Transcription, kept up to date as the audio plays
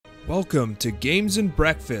Welcome to Games and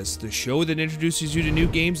Breakfast, the show that introduces you to new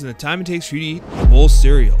games and the time it takes for you to eat a bowl of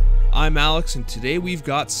cereal. I'm Alex, and today we've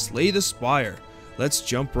got Slay the Spire. Let's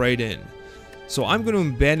jump right in. So I'm going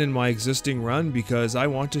to abandon my existing run because I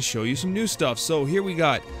want to show you some new stuff. So here we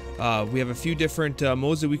got, we have a few different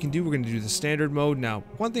modes that we can do. We're going to do the standard mode. Now,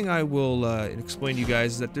 one thing I will explain to you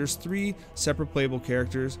guys is that there's 3 separate playable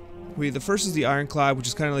characters. The first is the Ironclad, which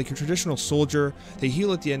is kind of like your traditional soldier. They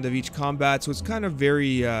heal at the end of each combat, so it's kind of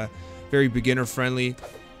very beginner friendly.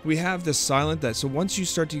 We have the Silent, so once you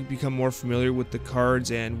start to become more familiar with the cards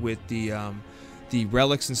and with the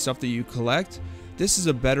relics and stuff that you collect, this is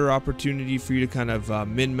a better opportunity for you to kind of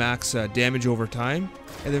min-max damage over time.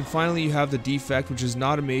 And then finally you have the Defect, which is an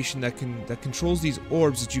automation that controls these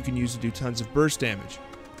orbs that you can use to do tons of burst damage.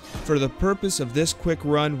 For the purpose of this quick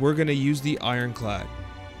run, we're going to use the Ironclad.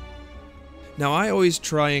 Now I always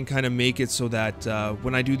try and kind of make it so that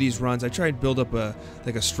when I do these runs, I try and build up a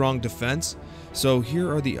strong defense. So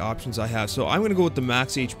here are the options I have. So I'm going to go with the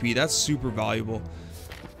max HP. That's super valuable,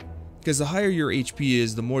 because the higher your HP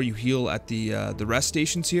is, the more you heal at the rest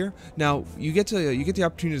stations here. Now you get the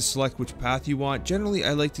opportunity to select which path you want. Generally,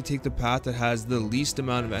 I like to take the path that has the least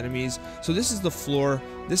amount of enemies. So this is the floor.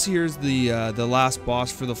 This here is the last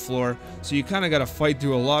boss for the floor. So you kind of got to fight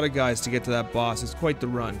through a lot of guys to get to that boss. It's quite the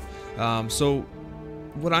run. So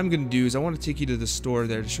what I'm going to do is I want to take you to the store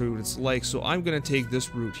there to show you what it's like. So I'm going to take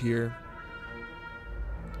this route here.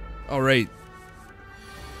 Alright.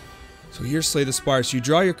 So here's Slay the Spire. So you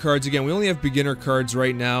draw your cards again. We only have beginner cards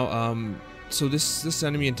right now. So this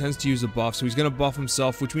enemy intends to use a buff. So he's going to buff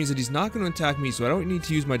himself, which means that he's not going to attack me. So I don't need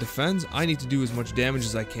to use my defense. I need to do as much damage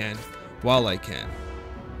as I can while I can.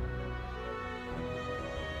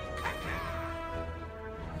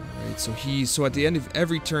 So at the end of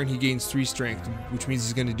every turn he gains 3 strength, which means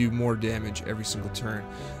he's going to do more damage every single turn.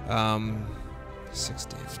 6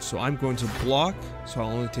 damage. So I'm going to block, so I'll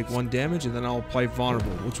only take 1 damage, and then I'll apply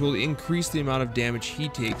vulnerable, which will increase the amount of damage he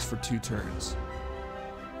takes for 2 turns.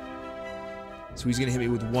 So he's going to hit me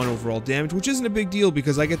with 1 overall damage, which isn't a big deal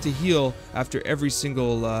because I get to heal after every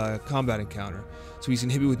single combat encounter. So he's going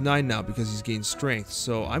to hit me with 9 now because he's gained strength.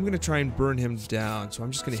 So I'm going to try and burn him down. So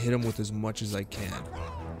I'm just going to hit him with as much as I can.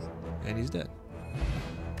 And he's dead.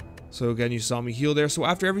 So again, you saw me heal there. So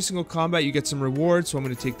after every single combat, you get some rewards. So I'm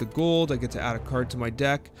going to take the gold. I get to add a card to my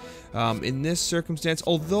deck. In this circumstance,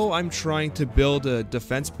 although I'm trying to build a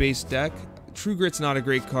defense-based deck, True Grit's not a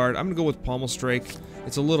great card. I'm going to go with Pommel Strike.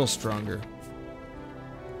 It's a little stronger.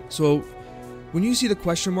 So when you see the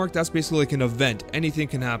question mark, that's basically like an event. Anything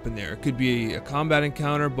can happen there. It could be a combat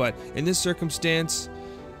encounter, but in this circumstance,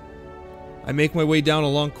 I make my way down a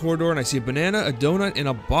long corridor and I see a banana, a donut, and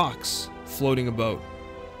a box floating about.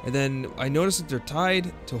 And then I notice that they're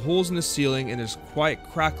tied to holes in the ceiling and there's quiet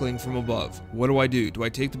crackling from above. What do? Do I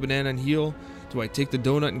take the banana and heal? Do I take the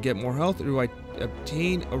donut and get more health? Or do I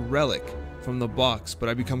obtain a relic from the box, but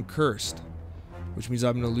I become cursed? Which means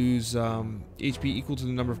I'm going to lose HP equal to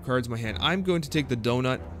the number of cards in my hand. I'm going to take the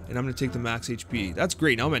donut and I'm going to take the max HP. That's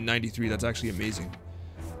great. Now I'm at 93. That's actually amazing.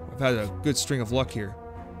 I've had a good string of luck here.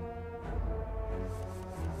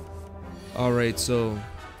 Alright, so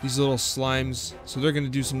these little slimes, so they're going to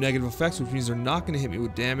do some negative effects, which means they're not going to hit me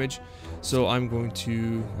with damage. So I'm going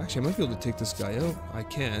to, actually I might be able to take this guy out. I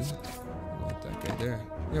can. I like that guy there.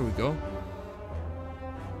 There we go.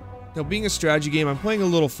 Now, being a strategy game, I'm playing a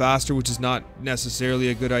little faster, which is not necessarily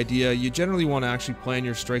a good idea. You generally want to actually plan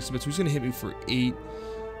your strikes a bit. So he's going to hit me for 8.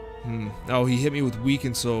 Oh, he hit me with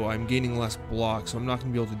weaken, so I'm gaining less block, so I'm not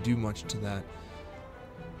going to be able to do much to that.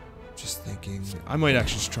 Just thinking, I might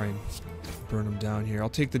actually just try and burn him down here. I'll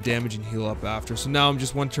take the damage and heal up after. So now I'm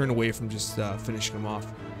just 1 turn away from just finishing him off.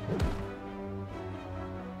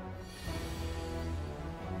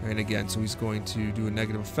 And again, so he's going to do a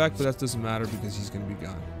negative effect, but that doesn't matter because he's going to be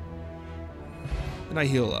gone. And I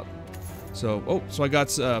heal up. So, so I got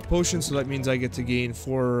potion, so that means I get to gain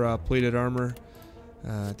 4 plated armor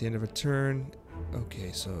at the end of a turn.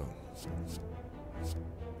 Okay, so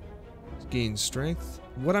gain strength.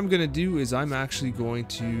 What I'm gonna do is I'm actually going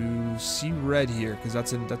to see red here because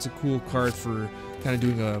that's a cool card for kind of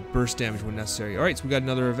doing a burst damage when necessary. All right, so we got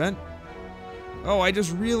another event. Oh, I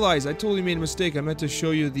just realized I totally made a mistake. I meant to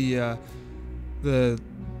show you the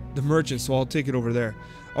merchant, so I'll take it over there.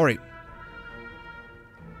 All right.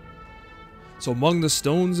 So among the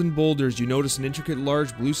stones and boulders, you notice an intricate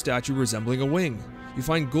large blue statue resembling a wing. You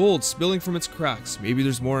find gold spilling from its cracks. Maybe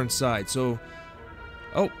there's more inside. So,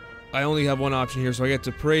 oh, I only have 1 option here, so I get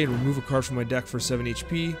to pray and remove a card from my deck for 7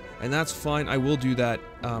 HP, and that's fine. I will do that.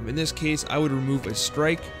 In this case, I would remove a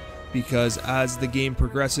strike, because as the game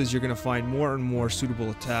progresses, you're going to find more and more suitable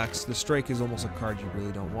attacks. The strike is almost a card you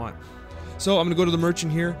really don't want. So I'm going to go to the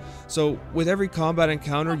merchant here. So with every combat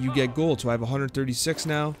encounter, you get gold. So I have 136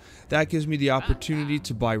 now. That gives me the opportunity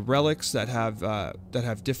to buy relics that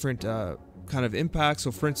have different kind of impacts.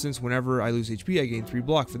 So for instance, whenever I lose HP, I gain 3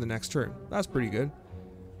 block for the next turn. That's pretty good.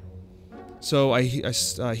 So I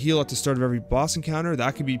heal at the start of every boss encounter.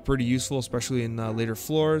 That can be pretty useful, especially in later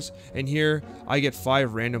floors. And here, I get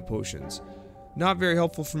 5 random potions. Not very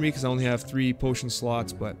helpful for me because I only have 3 potion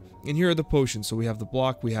slots, but and here are the potions. So we have the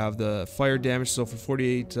block, we have the fire damage. So for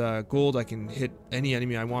 48 gold, I can hit any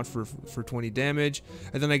enemy I want for 20 damage.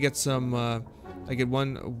 And then I get some, I get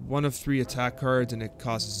one of 3 attack cards, and it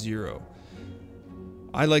costs 0.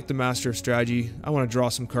 I like the Master of Strategy. I want to draw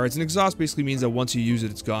some cards. And exhaust basically means that once you use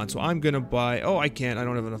it, it's gone. So I'm going to buy... Oh, I can't. I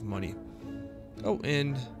don't have enough money. Oh,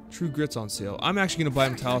 and True Grit's on sale. I'm actually going to buy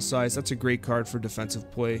Metallicize. That's a great card for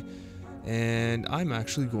defensive play. And I'm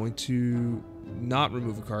actually going to not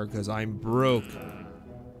remove a card because I'm broke.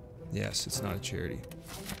 Yes, it's not a charity.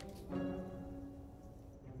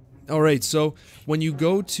 Alright, so when you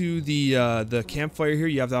go to the campfire here,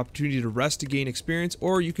 you have the opportunity to rest to gain experience,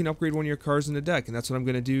 or you can upgrade one of your cards in the deck, and that's what I'm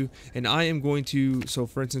going to do. And I am going to, so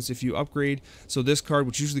for instance, if you upgrade, so this card,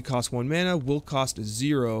 which usually costs 1 mana, will cost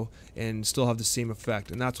 0 and still have the same effect,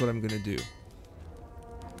 and that's what I'm going to do.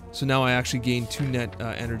 So now I actually gain 2 net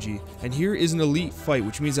energy. And here is an elite fight,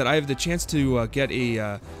 which means that I have the chance to get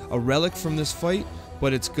a relic from this fight,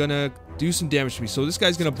 but it's gonna do some damage to me. So this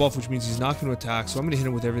guy's gonna buff, which means he's not gonna attack, so I'm gonna hit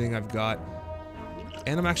him with everything I've got.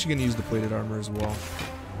 And I'm actually gonna use the plated armor as well.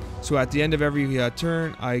 So at the end of every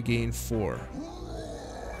turn, I gain 4.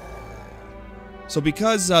 So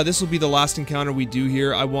because this will be the last encounter we do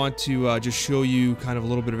here, I want to just show you kind of a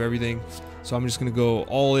little bit of everything. So I'm just gonna go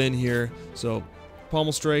all in here. So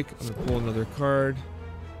Pommel Strike, I'm gonna pull another card.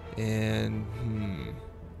 And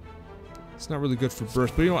it's not really good for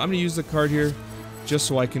burst, but you know what, I'm gonna use the card here just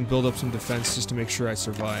so I can build up some defense just to make sure I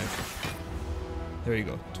survive. There you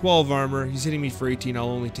go. 12 armor. He's hitting me for 18. I'll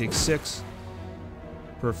only take 6.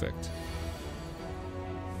 Perfect.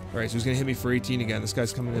 Alright, so he's going to hit me for 18 again. This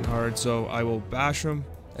guy's coming in hard, so I will bash him,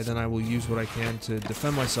 and then I will use what I can to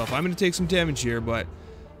defend myself. I'm going to take some damage here, but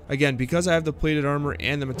again, because I have the plated armor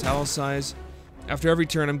and the Metallicize, after every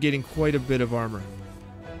turn I'm getting quite a bit of armor.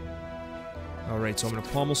 Alright, so I'm going to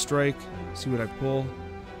Pommel Strike. See what I pull.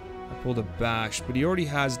 I pulled a bash, but he already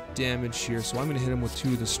has damage here, so I'm going to hit him with 2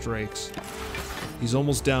 of the strikes. He's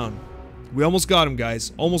almost down. We almost got him,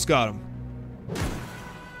 guys. Almost got him.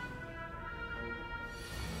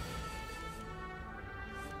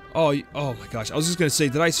 Oh my gosh. I was just going to say,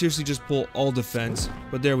 did I seriously just pull all defense?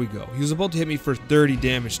 But there we go. He was about to hit me for 30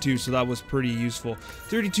 damage too, so that was pretty useful.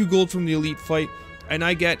 32 gold from the elite fight, and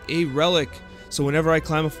I get a relic. So whenever I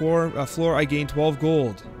climb a floor, I gain 12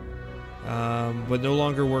 gold. But no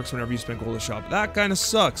longer works whenever you spend gold at shop. That kind of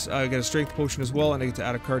sucks. I get a strength potion as well, and I get to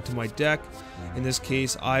add a card to my deck. In this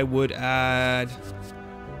case, I would add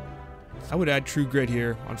True Grit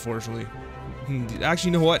here, unfortunately.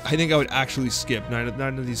 Actually, you know what? I think I would actually skip.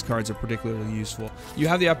 None of these cards are particularly useful. You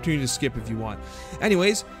have the opportunity to skip if you want.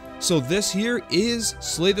 Anyways, so this here is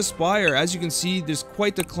Slay the Spire. As you can see, there's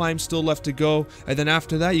quite the climb still left to go, and then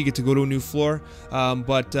after that you get to go to a new floor.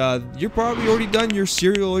 But you're probably already done your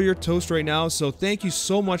cereal or your toast right now, so thank you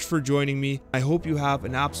so much for joining me. I hope you have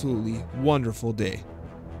an absolutely wonderful day.